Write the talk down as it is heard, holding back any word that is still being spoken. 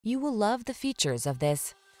You will love the features of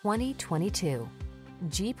this 2022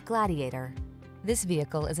 Jeep Gladiator. This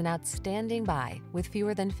vehicle is an outstanding buy with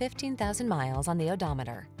fewer than 15,000 miles on the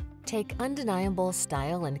odometer. Take undeniable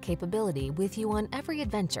style and capability with you on every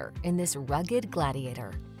adventure in this rugged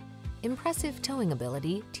Gladiator. Impressive towing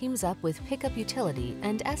ability teams up with pickup utility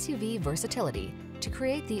and SUV versatility to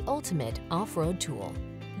create the ultimate off-road tool.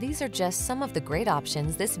 These are just some of the great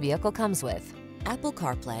options this vehicle comes with: Apple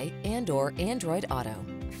CarPlay and/or Android Auto,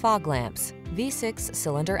 fog lamps, V6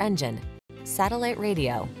 cylinder engine, satellite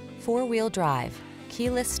radio, four-wheel drive,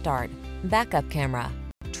 keyless start, backup camera,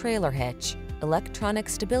 trailer hitch, electronic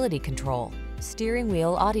stability control, steering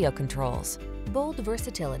wheel audio controls. Bold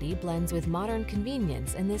versatility blends with modern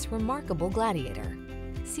convenience in this remarkable Gladiator.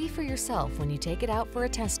 See for yourself when you take it out for a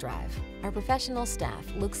test drive. Our professional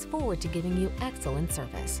staff looks forward to giving you excellent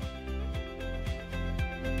service.